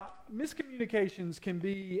Miscommunications can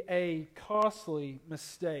be a costly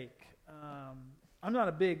mistake. I'm not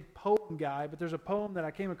a big poem guy, but there's a poem that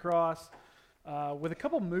I came across with a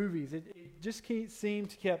couple movies. It just seemed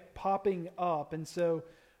to keep popping up, and so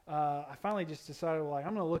I finally just decided, I'm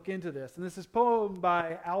going to look into this. And this is a poem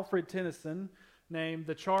by Alfred Tennyson named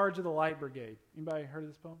 "The Charge of the Light Brigade." Anybody heard of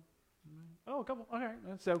this poem? Oh, a couple. Okay,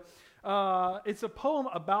 so it's a poem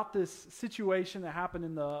about this situation that happened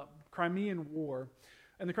in the Crimean War.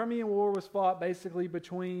 And the Crimean War was fought basically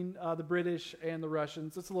between the British and the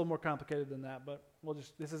Russians. It's a little more complicated than that, but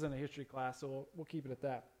this isn't a history class, so we'll keep it at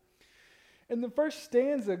that. And the first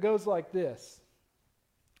stanza goes like this: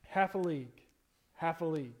 half a league, half a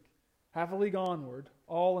league, half a league onward,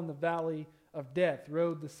 all in the valley of death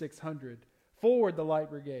rode the 600. Forward the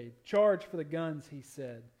light brigade, charge for the guns, he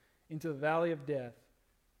said. Into the valley of death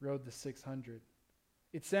rode the 600.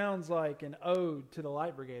 It sounds like an ode to the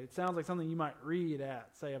Light Brigade. It sounds like something you might read at,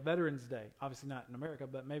 say, a Veterans Day. Obviously not in America,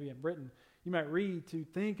 but maybe in Britain. You might read to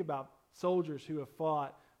think about soldiers who have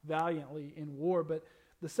fought valiantly in war. But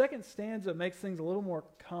the second stanza makes things a little more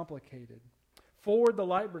complicated. Forward the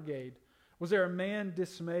Light Brigade. Was there a man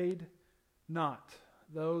dismayed? Not.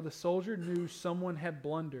 Though the soldier knew someone had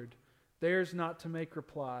blundered. Theirs not to make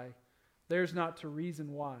reply. Theirs not to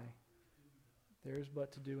reason why. Theirs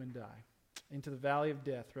but to do and die. Into the valley of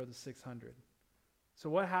death rode the 600. So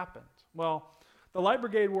what happened? Well, the Light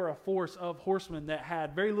Brigade were a force of horsemen that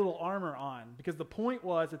had very little armor on, because the point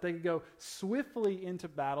was that they could go swiftly into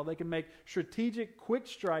battle. They could make strategic, quick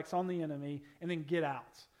strikes on the enemy and then get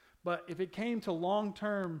out. But if it came to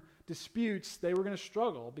long-term disputes, they were going to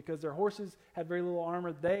struggle because their horses had very little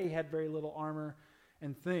armor. They had very little armor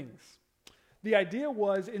and things. The idea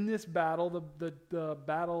was in this battle, the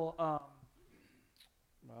battle,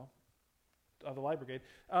 of the Light Brigade,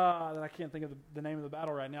 that I can't think of the name of the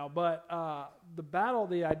battle right now, but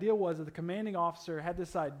the idea was that the commanding officer had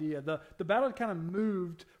this idea. The battle had kind of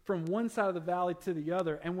moved from one side of the valley to the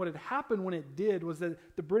other, and what had happened when it did was that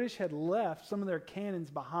the British had left some of their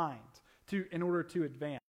cannons behind in order to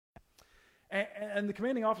advance. And the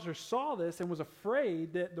commanding officer saw this and was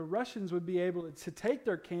afraid that the Russians would be able to take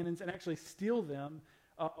their cannons and actually steal them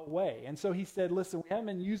away. And so he said, listen, we haven't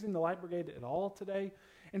been using the Light Brigade at all today,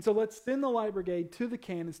 and so let's send the Light Brigade to the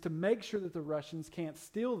cannons to make sure that the Russians can't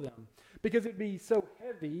steal them. Because it'd be so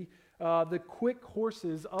heavy, the quick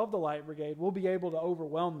horses of the Light Brigade will be able to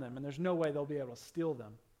overwhelm them, and there's no way they'll be able to steal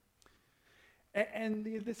them. And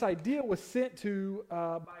this idea was sent to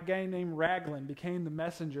by a guy named Raglan, became the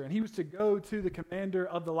messenger, and he was to go to the commander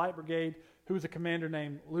of the Light Brigade, who was a commander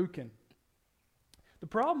named Lucan. The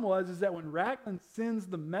problem is that when Raglan sends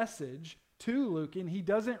the message to Lucan, he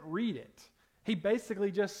doesn't read it. He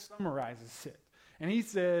basically just summarizes it. And he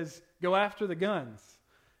says, go after the guns.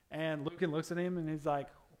 And Lucan looks at him and he's like,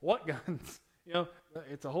 what guns?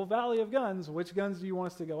 It's a whole valley of guns. Which guns do you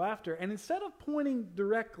want us to go after? And instead of pointing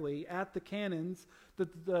directly at the cannons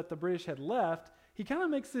that the British had left, he kind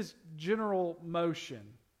of makes this general motion,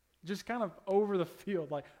 just kind of over the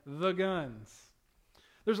field, like the guns.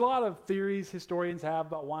 There's a lot of theories historians have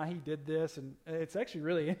about why he did this, and it's actually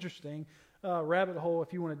really interesting. Rabbit hole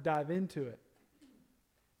if you want to dive into it.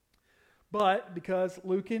 But because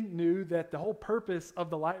Lucan knew that the whole purpose of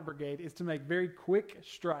the Light Brigade is to make very quick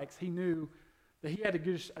strikes, he knew that he had to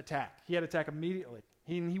just attack. He had to attack immediately.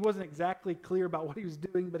 He wasn't exactly clear about what he was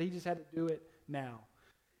doing, but he just had to do it now.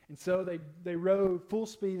 And so they rode full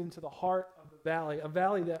speed into the heart of the valley, a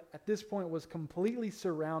valley that at this point was completely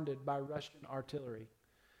surrounded by Russian artillery.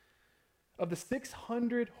 Of the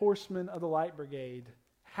 600 horsemen of the Light Brigade,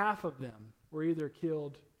 half of them were either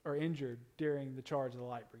killed or injured during the charge of the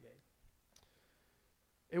Light Brigade.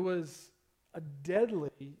 It was a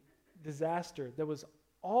deadly disaster that was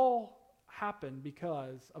all happened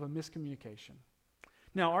because of a miscommunication.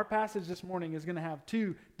 Now, our passage this morning is going to have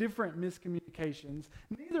two different miscommunications.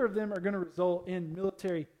 Neither of them are going to result in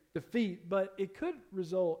military defeat, but it could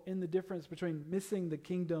result in the difference between missing the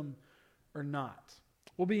kingdom or not.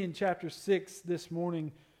 We'll be in chapter 6 this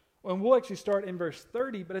morning, and we'll actually start in verse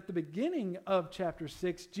 30, but at the beginning of chapter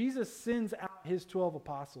 6, Jesus sends out his 12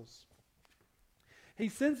 apostles. He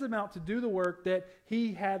sends them out to do the work that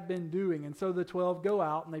he had been doing. And so the 12 go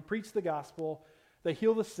out and they preach the gospel, they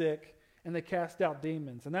heal the sick, and they cast out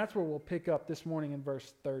demons. And that's where we'll pick up this morning in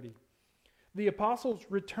verse 30. The apostles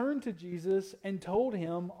returned to Jesus and told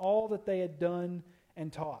him all that they had done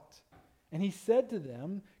and taught. And he said to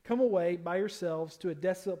them, come away by yourselves to a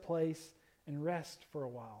desolate place and rest for a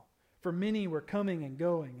while. For many were coming and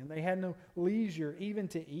going, and they had no leisure even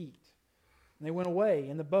to eat. And they went away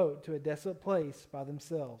in the boat to a desolate place by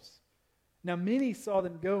themselves. Now many saw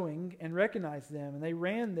them going and recognized them, and they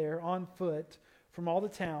ran there on foot from all the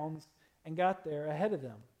towns and got there ahead of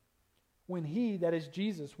them. When he, that is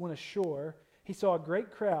Jesus, went ashore, he saw a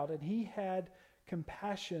great crowd, and he had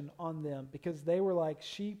compassion on them because they were like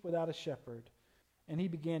sheep without a shepherd, and he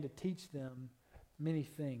began to teach them many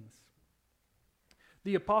things.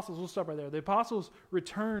 The apostles, we'll stop right there. The apostles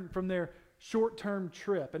returned from their short-term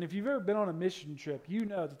trip, and if you've ever been on a mission trip, you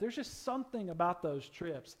know that there's just something about those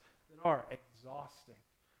trips that are exhausting.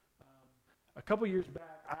 A couple years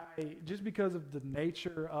back, just because of the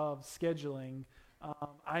nature of scheduling,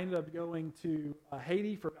 I ended up going to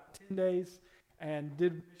Haiti for about 10 days and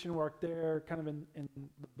did mission work there, kind of in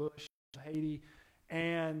the bush, Haiti.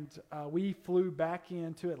 And we flew back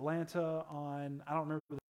into Atlanta on, I don't remember,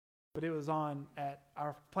 but it was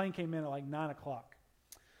our plane came in at like 9 o'clock.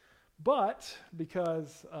 But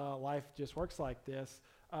because life just works like this,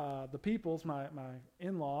 the Peoples, my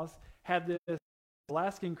in-laws, had this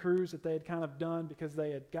Alaskan cruise that they had kind of done because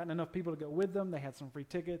they had gotten enough people to go with them. They had some free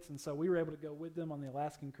tickets, and so we were able to go with them on the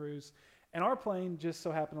Alaskan cruise. And our plane just so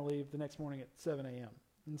happened to leave the next morning at 7 a.m.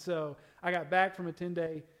 And so I got back from a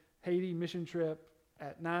 10-day Haiti mission trip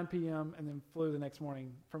at 9 p.m. and then flew the next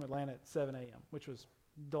morning from Atlanta at 7 a.m., which was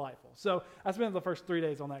delightful. So I spent the first 3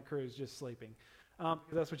 days on that cruise just sleeping.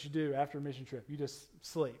 Because that's what you do after a mission trip. You just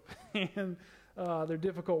sleep. And they're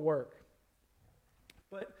difficult work.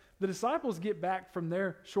 But the disciples get back from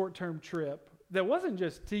their short-term trip that wasn't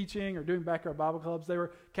just teaching or doing backyard Bible clubs. They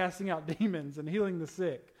were casting out demons and healing the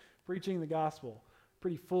sick, preaching the gospel.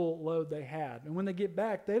 Pretty full load they had. And when they get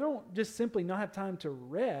back, they don't just simply not have time to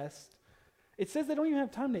rest. It says they don't even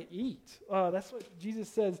have time to eat. That's what Jesus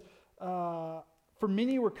says. For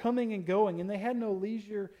many were coming and going, and they had no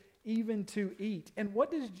leisure even to eat. And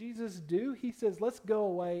what does Jesus do? He says, let's go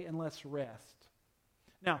away and let's rest.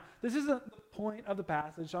 Now, this isn't the point of the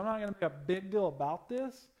passage, so I'm not going to make a big deal about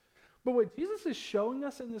this. But what Jesus is showing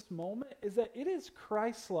us in this moment is that it is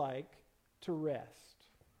Christ-like to rest.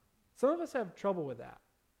 Some of us have trouble with that.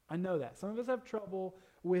 I know that. Some of us have trouble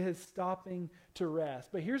with stopping to rest.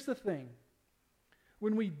 But here's the thing.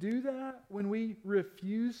 When we do that, when we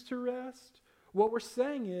refuse to rest, what we're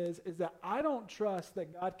saying is that I don't trust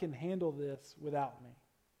that God can handle this without me.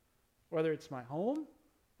 Whether it's my home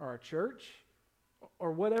or our church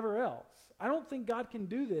or whatever else. I don't think God can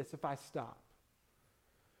do this if I stop.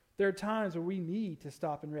 There are times where we need to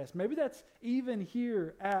stop and rest. Maybe that's even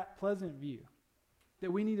here at Pleasant View,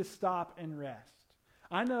 that we need to stop and rest.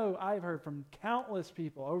 I know I've heard from countless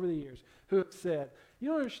people over the years who have said, you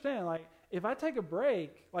don't understand, like, if I take a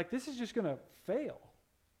break, like, this is just going to fail.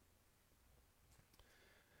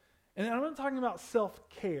 And I'm not talking about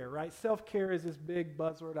self-care, right? Self-care is this big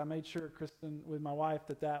buzzword. I made sure, Kristen, with my wife,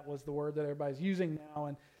 that was the word that everybody's using now.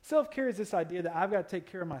 And self-care is this idea that I've got to take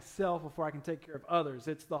care of myself before I can take care of others.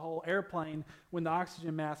 It's the whole airplane, when the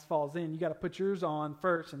oxygen mask falls in, you got to put yours on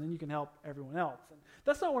first, and then you can help everyone else. And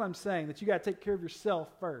that's not what I'm saying, that you got to take care of yourself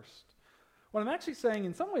first. What I'm actually saying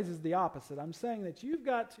in some ways is the opposite. I'm saying that you've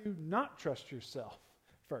got to not trust yourself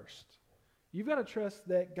first. You've got to trust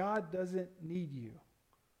that God doesn't need you,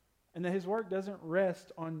 and that his work doesn't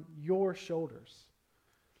rest on your shoulders.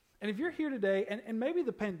 And if you're here today, and maybe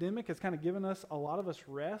the pandemic has kind of given us, a lot of us,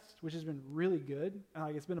 rest, which has been really good.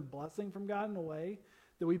 It's been a blessing from God in a way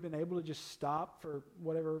that we've been able to just stop for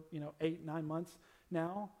whatever, 8-9 months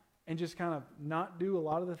now, and just kind of not do a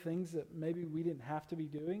lot of the things that maybe we didn't have to be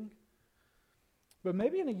doing. But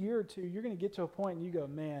maybe in a year or two, you're going to get to a point and you go,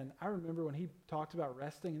 man, I remember when he talked about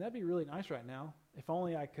resting, and that'd be really nice right now, if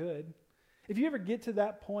only I could. If you ever get to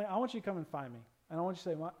that point, I want you to come and find me. And I want you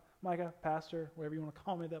to say, Micah, pastor, whatever you want to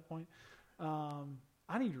call me at that point,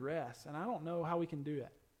 I need rest, and I don't know how we can do it.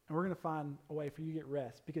 And we're going to find a way for you to get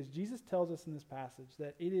rest, because Jesus tells us in this passage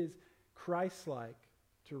that it is Christ-like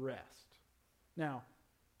to rest. Now,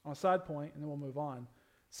 on a side point, and then we'll move on,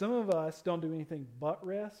 some of us don't do anything but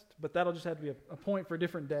rest, but that'll just have to be a point for a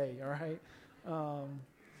different day, all right?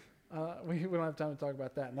 We don't have time to talk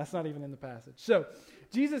about that, and that's not even in the passage. So,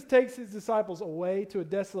 Jesus takes his disciples away to a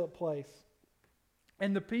desolate place,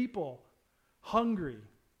 and the people, hungry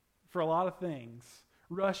for a lot of things,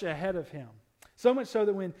 rush ahead of him. So much so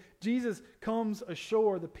that when Jesus comes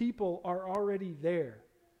ashore, the people are already there.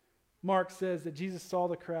 Mark says that Jesus saw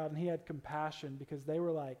the crowd, and he had compassion because they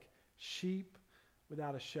were like sheep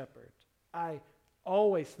without a shepherd. I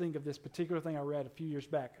always think of this particular thing I read a few years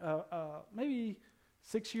back, maybe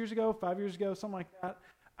 6 years ago, 5 years ago, something like that.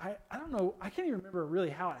 I don't know, I can't even remember really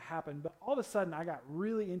how it happened, but all of a sudden I got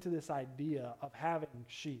really into this idea of having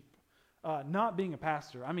sheep. Not being a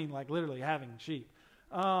pastor, I mean like literally having sheep.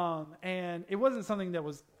 And it wasn't something that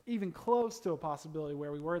was even close to a possibility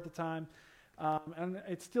where we were at the time. And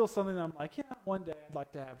it's still something that I'm like, yeah, one day I'd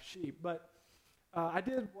like to have sheep. But I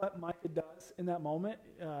did what Micah does in that moment.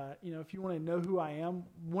 If you want to know who I am,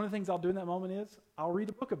 one of the things I'll do in that moment is I'll read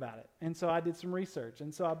a book about it. And so I did some research.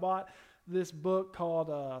 And so I bought this book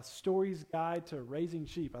called Story's Guide to Raising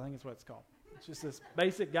Sheep. I think it's what it's called. It's just this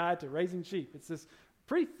basic guide to raising sheep. It's this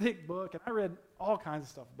pretty thick book, and I read all kinds of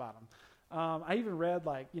stuff about them. I even read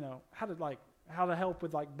how to help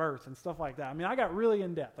with birth and stuff like that. I mean, I got really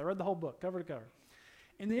in depth. I read the whole book, cover to cover.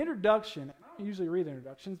 In the introduction, I don't usually read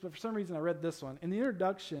introductions, but for some reason I read this one. In the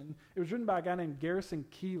introduction, it was written by a guy named Garrison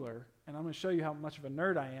Keillor, and I'm going to show you how much of a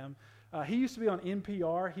nerd I am. He used to be on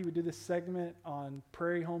NPR. He would do this segment on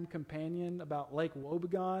Prairie Home Companion about Lake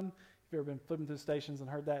Wobegon. If you've ever been flipping through stations and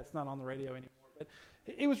heard that, it's not on the radio anymore. But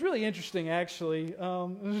it was really interesting, actually.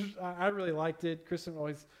 I really liked it. Kristen would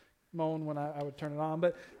always moan when I would turn it on,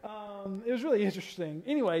 but it was really interesting.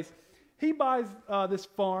 Anyways, he buys this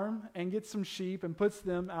farm and gets some sheep and puts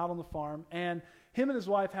them out on the farm. And him and his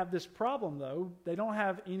wife have this problem, though. They don't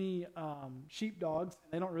have any sheepdogs.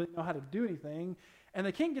 They don't really know how to do anything. And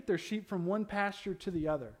they can't get their sheep from one pasture to the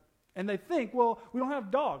other. And they think, well, we don't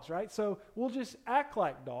have dogs, right? So we'll just act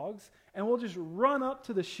like dogs, and we'll just run up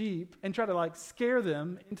to the sheep and try to scare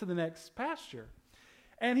them into the next pasture.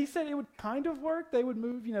 And he said it would kind of work. They would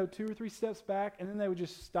move, 2 or 3 steps back, and then they would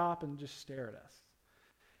just stop and just stare at us.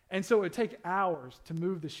 And so it would take hours to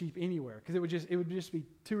move the sheep anywhere because it would just be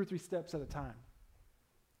 2 or 3 steps at a time.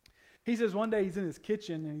 He says one day he's in his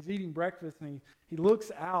kitchen and he's eating breakfast and he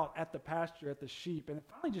looks out at the pasture, at the sheep, and it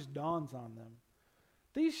finally just dawns on them.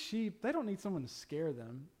 These sheep, they don't need someone to scare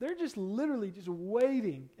them. They're just literally just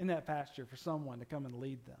waiting in that pasture for someone to come and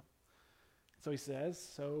lead them. So he says,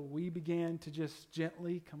 so we began to just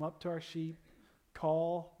gently come up to our sheep,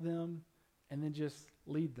 call them, and then just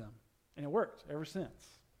lead them. And it worked ever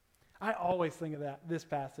since. I always think of this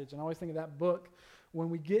passage, and I always think of that book when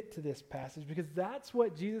we get to this passage, because that's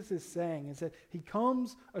what Jesus is saying, is that he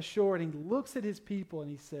comes ashore and he looks at his people and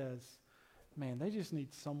he says, man, they just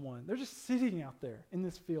need someone. They're just sitting out there in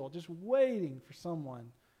this field, just waiting for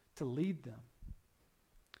someone to lead them.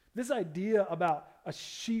 This idea about a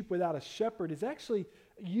sheep without a shepherd is actually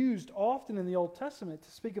used often in the Old Testament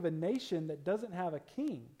to speak of a nation that doesn't have a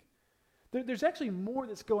king. There's actually more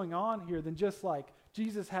that's going on here than just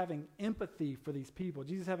Jesus having empathy for these people,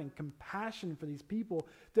 Jesus having compassion for these people,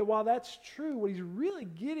 that while that's true, what he's really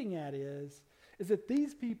getting at is that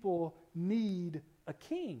these people need a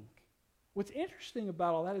king. What's interesting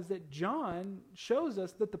about all that is that John shows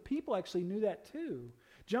us that the people actually knew that too.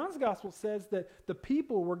 John's gospel says that the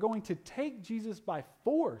people were going to take Jesus by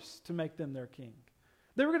force to make them their king.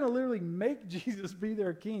 They were going to literally make Jesus be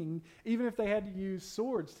their king, even if they had to use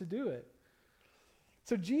swords to do it.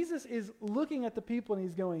 So Jesus is looking at the people and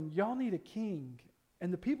he's going, y'all need a king.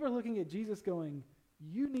 And the people are looking at Jesus going,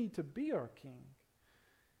 you need to be our king.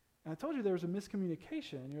 And I told you there was a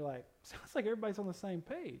miscommunication. And you're like, sounds like everybody's on the same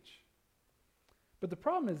page. But the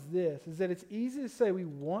problem is this, is that it's easy to say we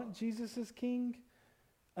want Jesus as king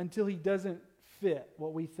until he doesn't fit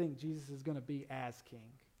what we think Jesus is going to be as king.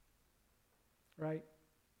 Right?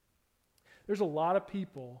 There's a lot of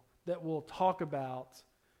people that will talk about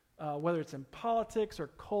whether it's in politics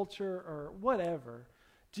or culture or whatever,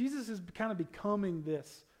 Jesus is kind of becoming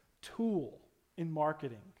this tool in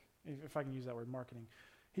marketing, if I can use that word, marketing.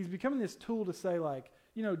 He's becoming this tool to say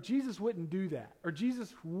Jesus wouldn't do that, or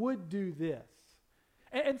Jesus would do this.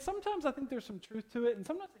 And sometimes I think there's some truth to it, and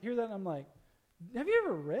sometimes I hear that and I'm like, have you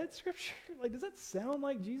ever read Scripture? Does that sound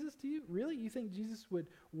like Jesus to you? Really? You think Jesus would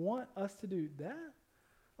want us to do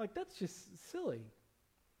that? That's just silly.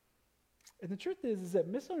 And the truth is that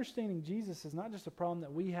misunderstanding Jesus is not just a problem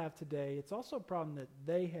that we have today, it's also a problem that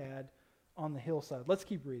they had on the hillside. Let's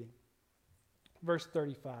keep reading. Verse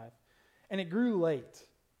 35. And it grew late.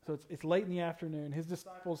 So it's late in the afternoon. His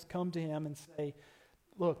disciples come to him and say,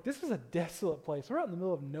 look, this is a desolate place. We're out in the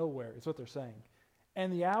middle of nowhere, is what they're saying.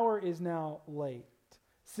 And the hour is now late.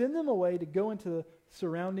 Send them away to go into the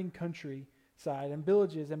surrounding countryside and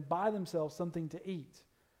villages and buy themselves something to eat.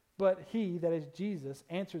 But he, that is Jesus,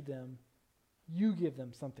 answered them, you give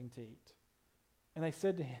them something to eat. And they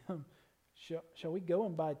said to him, shall we go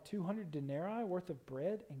and buy 200 denarii worth of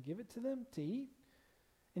bread and give it to them to eat?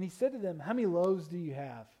 And he said to them, how many loaves do you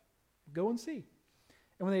have? Go and see.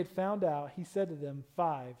 And when they had found out, he said to them,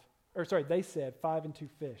 they said 5 and 2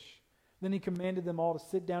 fish. Then he commanded them all to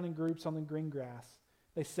sit down in groups on the green grass.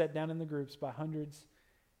 They sat down in the groups by hundreds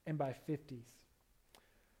and by 50s.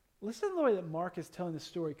 Listen to the way that Mark is telling the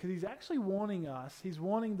story, because he's actually he's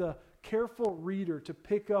wanting the careful reader to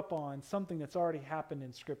pick up on something that's already happened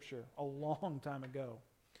in Scripture a long time ago.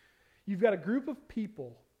 You've got a group of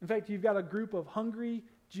people In fact, you've got a group of hungry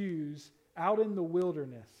Jews out in the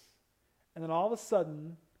wilderness. And then all of a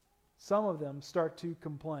sudden, some of them start to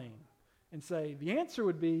complain and say, the answer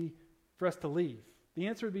would be for us to leave. The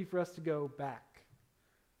answer would be for us to go back.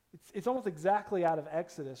 It's almost exactly out of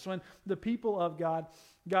Exodus. When the people of God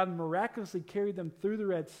miraculously carried them through the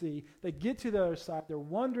Red Sea, they get to the other side, they're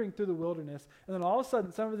wandering through the wilderness, and then all of a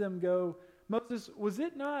sudden some of them go, Moses, was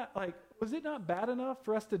it not bad enough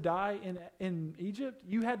for us to die in Egypt?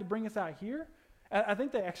 You had to bring us out here? I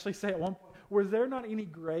think they actually say at one point, was there not any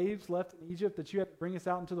graves left in Egypt that you had to bring us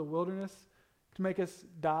out into the wilderness to make us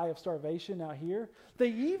die of starvation out here? They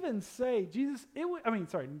even say,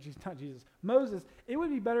 Moses, it would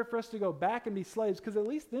be better for us to go back and be slaves because at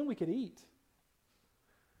least then we could eat.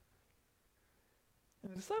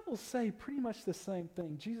 And the disciples say pretty much the same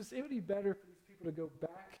thing. Jesus, it would be better for these people to go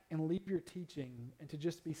back and leave your teaching and to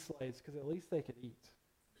just be slaves because at least they could eat.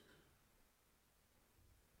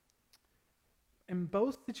 In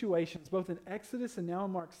both situations, both in Exodus and now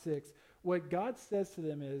in Mark 6, what God says to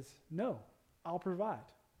them is, no, I'll provide.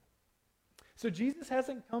 So Jesus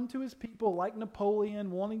hasn't come to his people like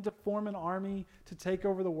Napoleon, wanting to form an army to take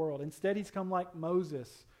over the world. Instead, he's come like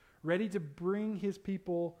Moses, ready to bring his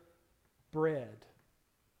people bread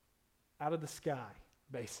out of the sky,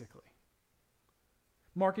 basically.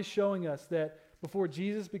 Mark is showing us that before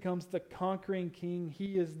Jesus becomes the conquering king,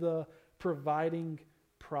 he is the providing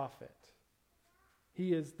prophet.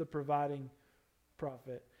 He is the providing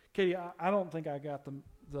prophet. Katie, I don't think I got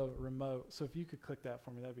the remote, so if you could click that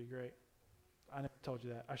for me, that'd be great. I never told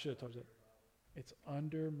you that. I should have told you that. It's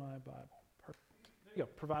under my Bible. Perfect. There you go,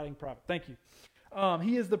 providing prophet. Thank you.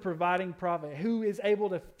 He is the providing prophet who is able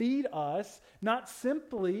to feed us, not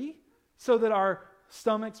simply so that our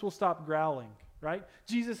stomachs will stop growling, right?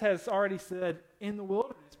 Jesus has already said in the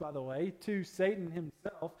wilderness, by the way, to Satan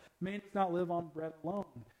himself, man does not live on bread alone.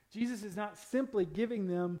 Jesus is not simply giving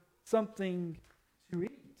them something to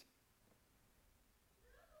eat.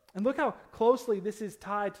 And look how closely this is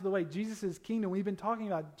tied to the way Jesus' kingdom. We've been talking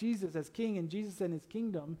about Jesus as king and Jesus and his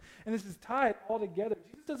kingdom. And this is tied all together.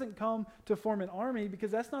 Jesus doesn't come to form an army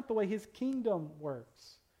because that's not the way his kingdom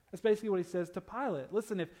works. That's basically what he says to Pilate.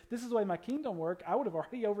 Listen, if this is the way my kingdom worked, I would have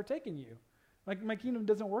already overtaken you. My kingdom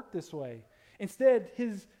doesn't work this way. Instead,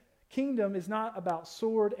 his kingdom is not about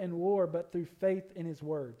sword and war, but through faith in his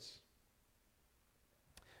words.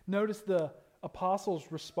 Notice the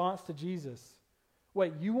apostles' response to Jesus.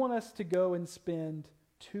 Wait, you want us to go and spend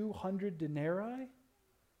 200 denarii?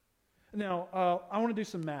 Now, I want to do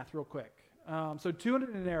some math real quick. So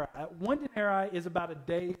 200 denarii. One denarii is about a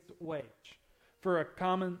day's wage for a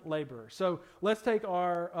common laborer. So let's take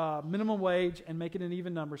our minimum wage and make it an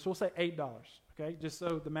even number. So we'll say $8, okay, just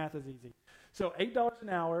so the math is easy. So $8 an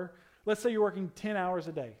hour. Let's say you're working 10 hours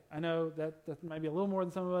a day. I know that might be a little more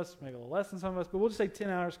than some of us, maybe a little less than some of us, but we'll just say 10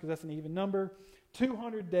 hours because that's an even number.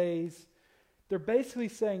 200 days. They're basically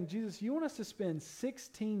saying, Jesus, you want us to spend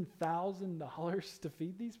 $16,000 to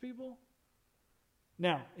feed these people?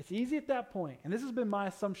 Now, it's easy at that point, and this has been my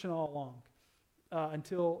assumption all along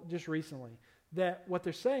until just recently, that what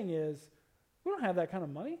they're saying is, we don't have that kind of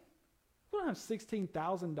money. We don't have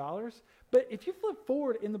 $16,000. But if you flip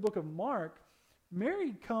forward in the book of Mark,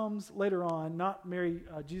 Mary comes later on, not Mary,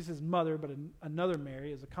 Jesus' mother, but another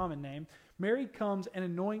Mary is a common name. Mary comes and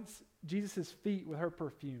anoints Jesus' feet with her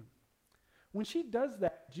perfume. When she does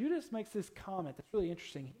that, Judas makes this comment that's really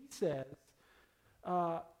interesting. He says,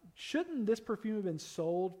 shouldn't this perfume have been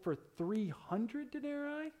sold for 300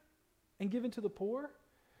 denarii and given to the poor?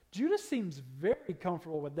 Judas seems very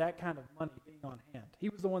comfortable with that kind of money being on hand. He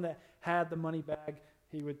was the one that had the money bag.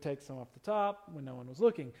 He would take some off the top when no one was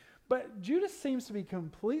looking. But Judas seems to be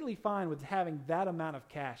completely fine with having that amount of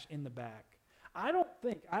cash in the bag. I don't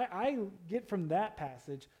think, I get from that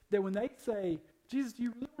passage that when they say, Jesus, do you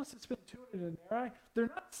really want us to spend 200 denarii? They're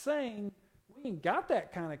not saying we ain't got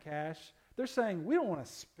that kind of cash. They're saying we don't want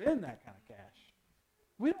to spend that kind of cash.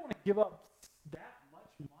 We don't want to give up that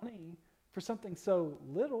much money for something so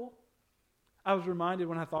little. I was reminded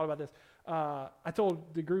when I thought about this. I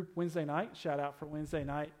told the group Wednesday night, shout out for Wednesday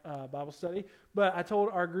night Bible study, but I told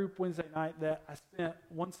our group Wednesday night that I spent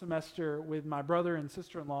one semester with my brother and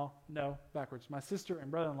sister-in-law, my sister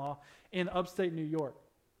and brother-in-law in upstate New York.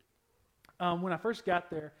 When I first got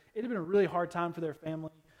there, it had been a really hard time for their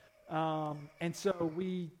family. And so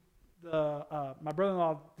my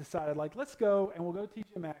brother-in-law decided, let's go and we'll go to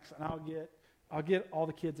TJ Maxx and I'll get all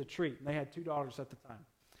the kids a treat. And they had 2 daughters at the time.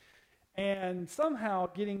 And somehow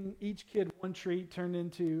getting each kid one treat turned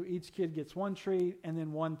into each kid gets one treat and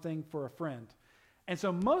then one thing for a friend. And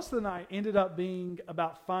so most of the night ended up being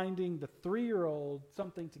about finding the 3-year-old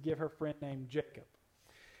something to give her friend named Jacob.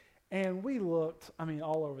 And we looked,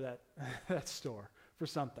 all over that store for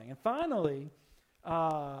something. And finally,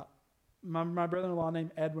 my brother-in-law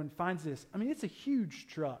named Edwin finds this. It's a huge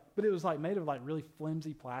truck, but it was made of really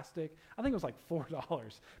flimsy plastic. I think it was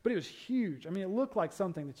 $4, but it was huge. It looked like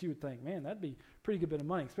something that you would think, man, that'd be a pretty good bit of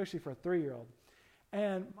money, especially for a 3-year-old.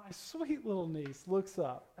 And my sweet little niece looks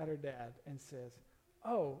up at her dad and says,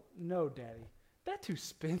 "Oh, no, Daddy, that's too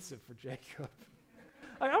expensive for Jacob."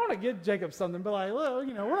 I want to get Jacob something, but look,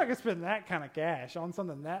 we're not going to spend that kind of cash on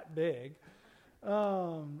something that big. I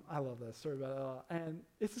love that story about it. And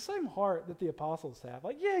it's the same heart that the apostles have.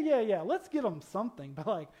 Yeah, let's get them something, but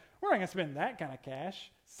we're not going to spend that kind of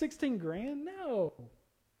cash. 16 grand? No.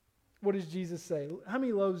 What does Jesus say? How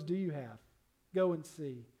many loaves do you have? Go and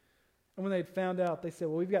see. And when they'd found out, they said,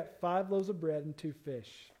 well, we've got 5 loaves of bread and 2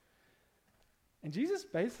 fish. And Jesus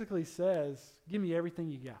basically says, give me everything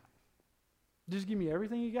you got. Just give me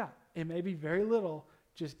everything you got. It may be very little.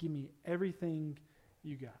 Just give me everything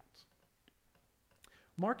you got.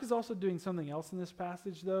 Mark is also doing something else in this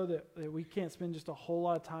passage, though, that we can't spend just a whole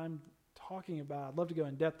lot of time talking about. I'd love to go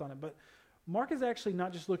in depth on it. But Mark is actually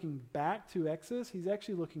not just looking back to Exodus. He's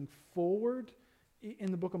actually looking forward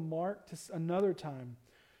in the book of Mark to another time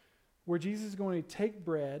where Jesus is going to take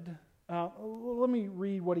bread. Let me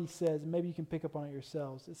read what he says, and maybe you can pick up on it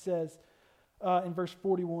yourselves. It says in verse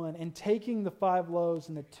 41, and taking the 5 loaves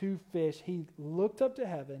and the 2 fish, he looked up to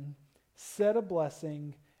heaven, said a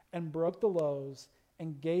blessing, and broke the loaves,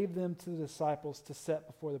 and gave them to the disciples to set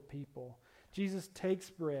before the people. Jesus takes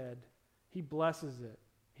bread, he blesses it,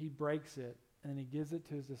 he breaks it, and then he gives it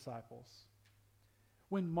to his disciples.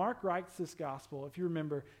 When Mark writes this gospel, if you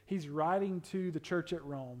remember, he's writing to the church at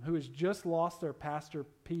Rome, who has just lost their pastor,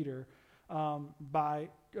 Peter, by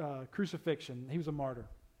crucifixion. He was a martyr.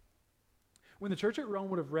 When the church at Rome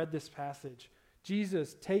would have read this passage,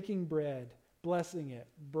 Jesus taking bread, blessing it,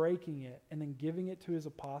 breaking it, and then giving it to his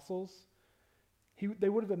apostles, they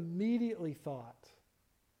would have immediately thought,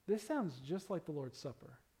 this sounds just like the Lord's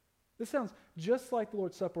Supper. This sounds just like the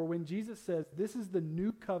Lord's Supper when Jesus says, this is the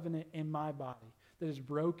new covenant in my body that is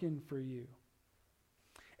broken for you.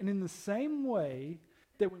 And in the same way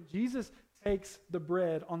that when Jesus takes the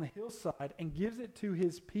bread on the hillside and gives it to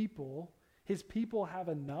his people have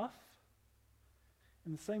enough.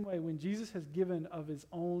 In the same way, when Jesus has given of his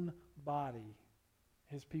own body,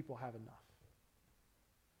 his people have enough.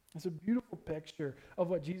 It's a beautiful picture of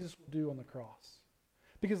what Jesus will do on the cross.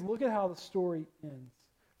 Because look at how the story ends.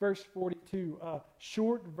 Verse 42, a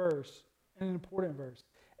short verse and an important verse.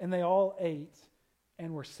 And they all ate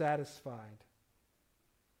and were satisfied.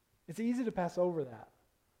 It's easy to pass over that.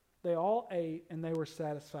 They all ate and they were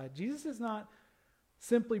satisfied. Jesus is not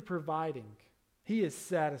simply providing. He is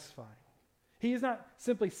satisfying. He is not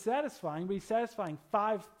simply satisfying, but he's satisfying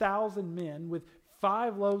 5,000 men with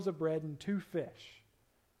 5 loaves of bread and 2 fish.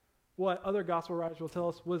 What other gospel writers will tell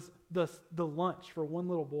us was the lunch for one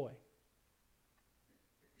little boy.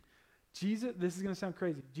 Jesus, this is going to sound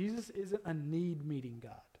crazy. Jesus isn't a need-meeting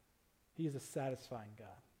God. He is a satisfying God.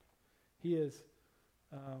 He is,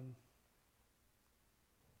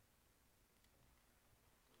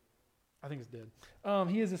 I think it's dead.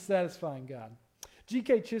 He is a satisfying God.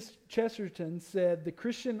 G.K. Chesterton said, the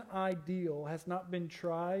Christian ideal has not been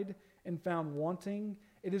tried and found wanting.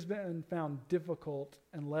 It has been found difficult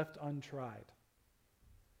and left untried.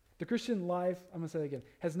 The Christian life, I'm going to say that again,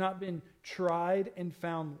 has not been tried and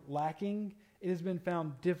found lacking. It has been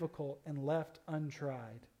found difficult and left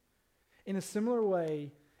untried. In a similar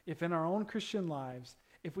way, if in our own Christian lives,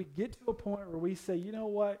 if we get to a point where we say, you know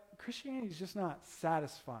what, Christianity is just not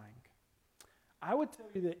satisfying, I would tell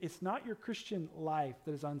you that it's not your Christian life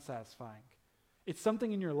that is unsatisfying. It's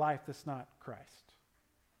something in your life that's not Christ.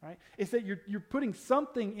 Right? It's that you're putting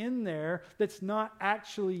something in there that's not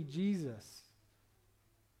actually Jesus.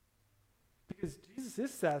 Because Jesus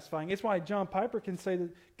is satisfying. It's why John Piper can say that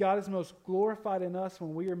God is most glorified in us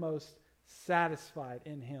when we are most satisfied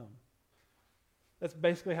in him. That's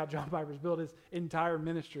basically how John Piper's built his entire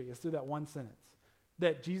ministry, is through that one sentence.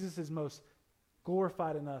 That Jesus is most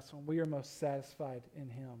glorified in us when we are most satisfied in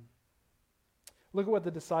him. Look at what the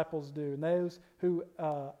disciples do. And those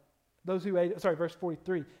who ate, verse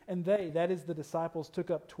 43, and they, that is the disciples,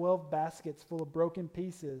 took up 12 baskets full of broken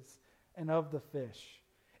pieces and of the fish.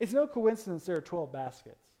 It's no coincidence there are 12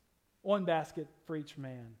 baskets. 1 basket for each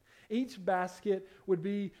man. Each basket would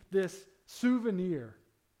be this souvenir,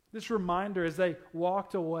 this reminder as they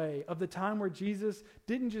walked away of the time where Jesus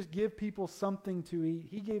didn't just give people something to eat,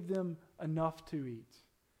 he gave them enough to eat.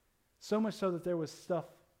 So much so that there was stuff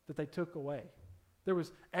that they took away. There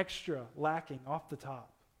was extra lacking off the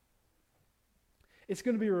top. It's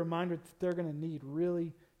going to be a reminder that they're going to need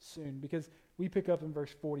really soon, because we pick up in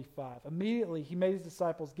verse 45. Immediately he made his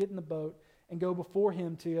disciples get in the boat and go before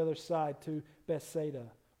him to the other side, to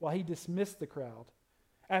Bethsaida, while he dismissed the crowd.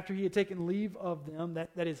 After he had taken leave of them,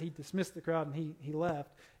 that is, he dismissed the crowd and he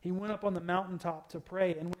left, he went up on the mountaintop to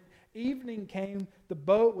pray. And when evening came, the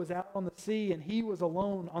boat was out on the sea, and he was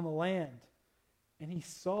alone on the land. And he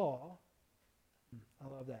saw, I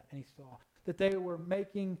love that, and he saw that they were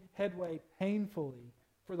making headway painfully,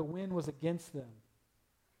 for the wind was against them.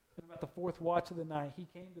 And about the fourth watch of the night, he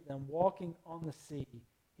came to them walking on the sea.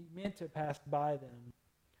 He meant to pass by them.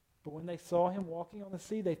 But when they saw him walking on the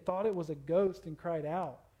sea, they thought it was a ghost and cried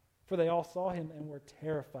out, for they all saw him and were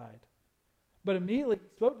terrified. But immediately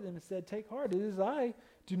he spoke to them and said, "Take heart, it is I.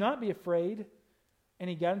 Do not be afraid." And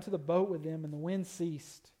he got into the boat with them, and the wind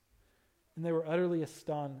ceased. And they were utterly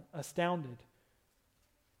astounded,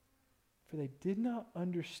 for they did not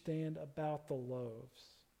understand about the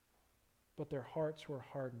loaves, but their hearts were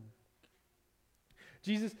hardened.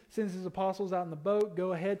 Jesus sends his apostles out in the boat.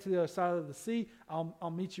 Go ahead to the other side of the sea.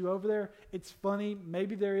 I'll meet you over there. It's funny.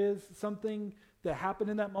 Maybe there is something that happened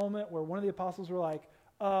in that moment where one of the apostles were like,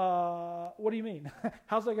 what do you mean?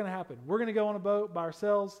 How's that going to happen? We're going to go on a boat by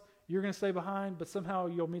ourselves. You're going to stay behind, but somehow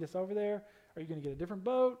you'll meet us over there. Are you going to get a different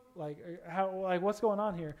boat? What's going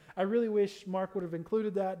on here? I really wish Mark would have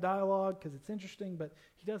included that dialogue because it's interesting, but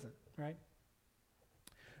he doesn't, right?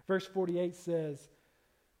 Verse 48 says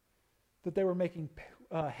that they were making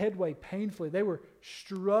headway painfully. They were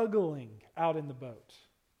struggling out in the boat,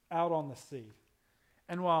 out on the sea.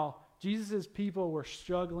 And while Jesus' people were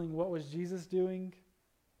struggling, what was Jesus doing?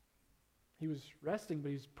 He was resting, but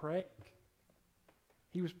he was praying.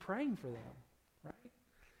 He was praying for them, right?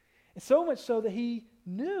 And so much so that he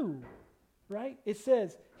knew, right? It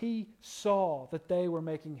says he saw that they were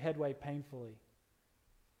making headway painfully.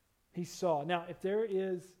 He saw. Now, if there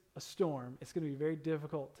is a storm, it's going to be very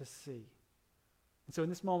difficult to see. And so in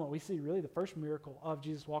this moment, we see really the first miracle of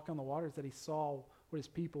Jesus walking on the water is that he saw what his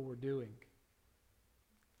people were doing.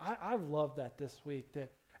 I've loved that this week,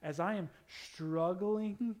 that as I am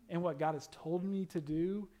struggling in what God has told me to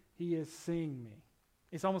do, he is seeing me.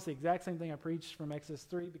 It's almost the exact same thing I preached from Exodus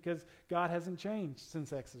 3, because God hasn't changed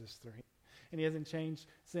since Exodus 3. And he hasn't changed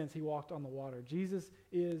since he walked on the water. Jesus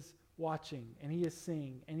is watching, and he is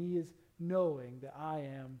seeing, and he is knowing that I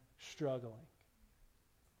am struggling.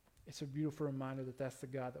 It's a beautiful reminder that that's the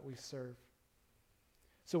God that we serve.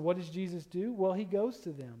 So what does Jesus do? Well, he goes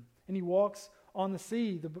to them, and he walks on the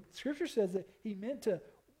sea. The scripture says that he meant to,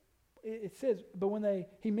 it says, but when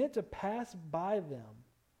he meant to pass by them.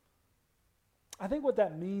 I think what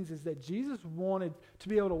that means is that Jesus wanted to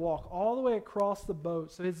be able to walk all the way across the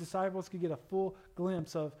boat so his disciples could get a full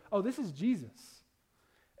glimpse of, oh, this is Jesus.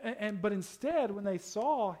 But instead, when they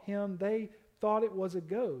saw him, they thought it was a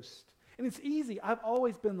ghost. And it's easy. I've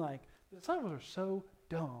always been like, the disciples are so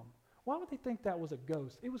dumb. Why would they think that was a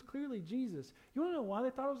ghost? It was clearly Jesus. You want to know why they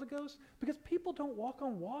thought it was a ghost? Because people don't walk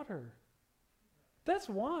on water. That's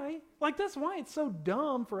why. That's why it's so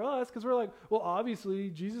dumb for us, because we're like, well,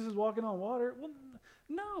 obviously, Jesus is walking on water. Well,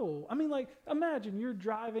 no. I mean, imagine you're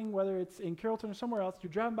driving, whether it's in Carrollton or somewhere else,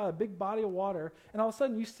 you're driving by a big body of water, and all of a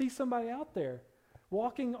sudden you see somebody out there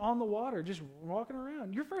walking on the water, just walking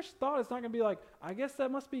around. Your first thought is not going to be like, I guess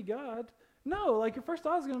that must be God. No, your first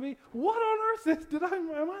thought is going to be, what on earth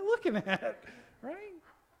am I looking at? Right?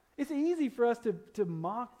 It's easy for us to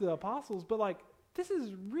mock the apostles, but this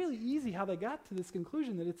is really easy how they got to this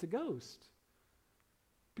conclusion that it's a ghost.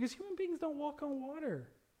 Because human beings don't walk on water.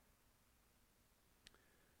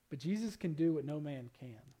 But Jesus can do what no man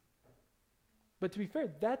can. But to be fair,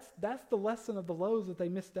 that's the lesson of the loaves that they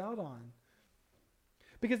missed out on.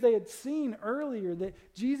 Because they had seen earlier that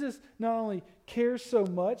Jesus not only cares so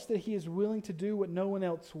much that he is willing to do what no one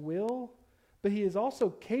else will, but he is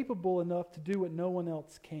also capable enough to do what no one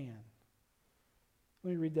else can.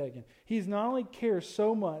 Let me read that again. He is not only cares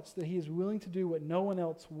so much that he is willing to do what no one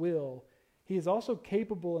else will, he is also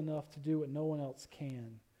capable enough to do what no one else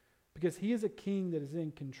can. Because he is a king that is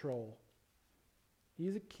in control. He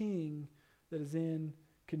is a king that is in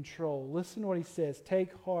control. Listen to what he says.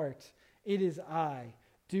 Take heart. It is I.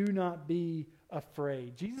 Do not be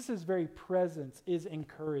afraid. Jesus' very presence is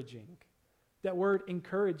encouraging. That word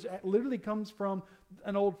encourage literally comes from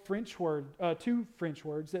an old French word, two French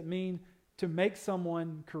words that mean to make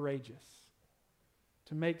someone courageous.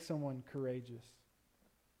 To make someone courageous.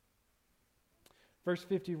 Verse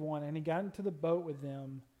 51, and he got into the boat with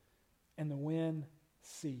them, and the wind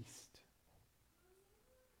ceased.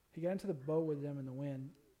 He got into the boat with them, and the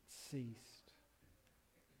wind ceased.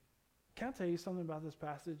 Can I tell you something about this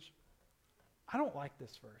passage? I don't like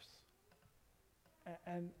this verse.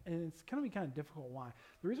 And it's going to be kind of difficult. Why?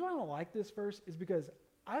 The reason why I don't like this verse is because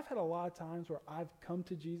I've had a lot of times where I've come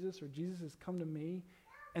to Jesus or Jesus has come to me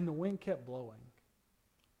and the wind kept blowing.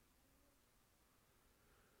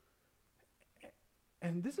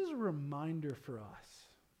 And this is a reminder for us.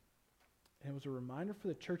 And it was a reminder for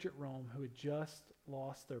the church at Rome who had just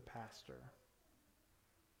lost their pastor.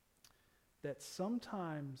 That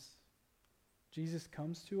sometimes Jesus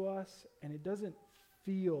comes to us and it doesn't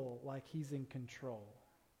feel like he's in control,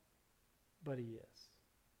 but he is.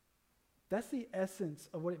 That's the essence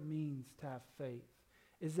of what it means to have faith,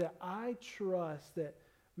 is that I trust that,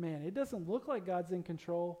 man, it doesn't look like God's in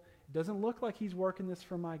control. It doesn't look like he's working this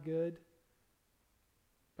for my good,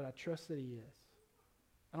 but I trust that he is.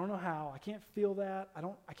 I don't know how. I can't feel that.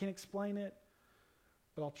 I can't explain it,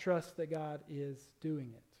 but I'll trust that God is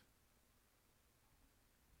doing it.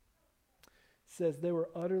 It says they were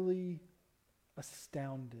utterly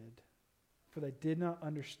astounded, for they did not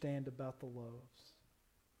understand about the loaves.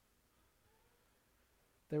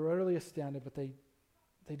 They were utterly astounded, but they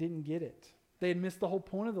didn't get it. They had missed the whole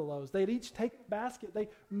point of the loaves. They had each taken a basket. They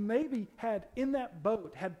maybe had, in that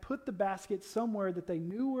boat, had put the basket somewhere that they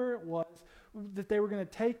knew where it was, that they were going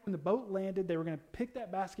to take when the boat landed. They were going to pick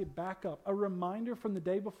that basket back up. A reminder from the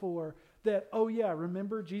day before that, oh yeah,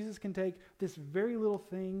 remember, Jesus can take this very little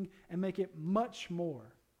thing and make it much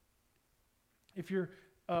more. If you're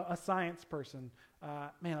a science person,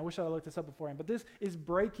 man, I wish I had looked this up beforehand, but this is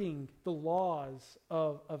breaking the laws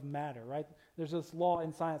of matter, right? There's this law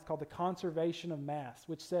in science called the conservation of mass,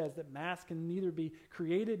 which says that mass can neither be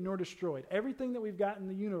created nor destroyed. Everything that we've got in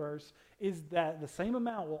the universe is that the same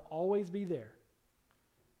amount will always be there.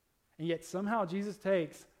 And yet somehow Jesus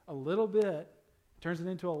takes a little bit, turns it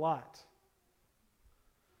into a lot.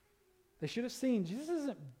 They should have seen Jesus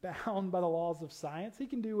isn't bound by the laws of science. He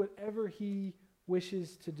can do whatever he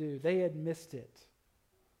wishes to do. They had missed it.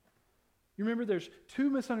 You remember there's two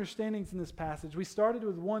misunderstandings in this passage. We started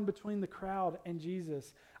with one between the crowd and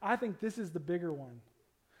Jesus. I think this is the bigger one.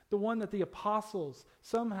 The one that the apostles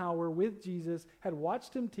somehow were with Jesus, had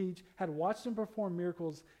watched him teach, had watched him perform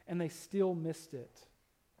miracles, and they still missed it.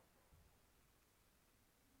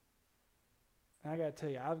 And I got to tell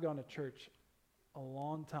you, I've gone to church a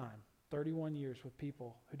long time, 31 years, with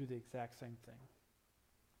people who do the exact same thing.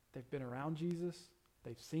 They've been around Jesus,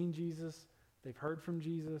 they've seen Jesus, they've heard from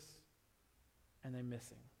Jesus, and they miss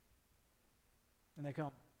him. And they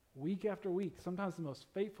come week after week, sometimes the most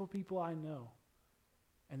faithful people I know,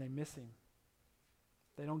 and they miss him.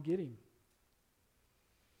 They don't get him.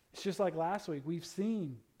 It's just like last week. We've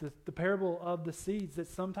seen the parable of the seeds, that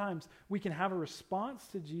sometimes we can have a response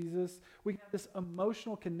to Jesus. We have this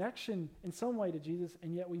emotional connection in some way to Jesus,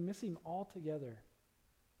 and yet we miss him altogether.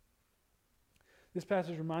 This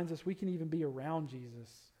passage reminds us we can even be around Jesus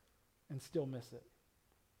and still miss it.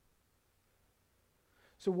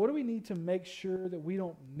 So what do we need to make sure that we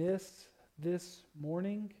don't miss this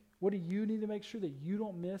morning? What do you need to make sure that you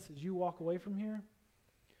don't miss as you walk away from here?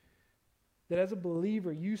 That as a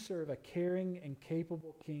believer, you serve a caring and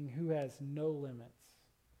capable King who has no limits.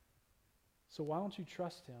 So why don't you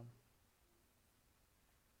trust him?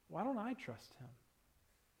 Why don't I trust him?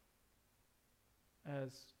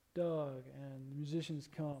 As Doug and the musicians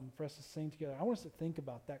come for us to sing together, I want us to think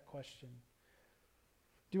about that question.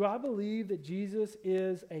 Do I believe that Jesus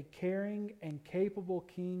is a caring and capable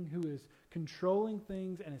King who is controlling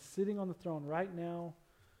things and is sitting on the throne right now?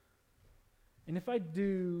 And if I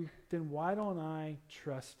do, then why don't I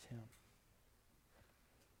trust him?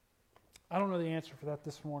 I don't know the answer for that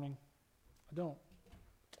this morning. I don't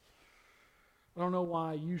know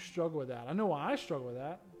why you struggle with that. I know why I struggle with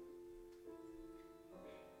that.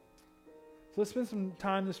 So let's spend some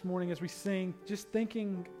time this morning as we sing just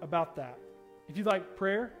thinking about that. If you'd like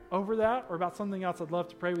prayer over that or about something else, I'd love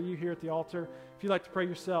to pray with you here at the altar. If you'd like to pray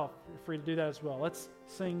yourself, you're free to do that as well. Let's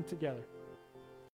sing together.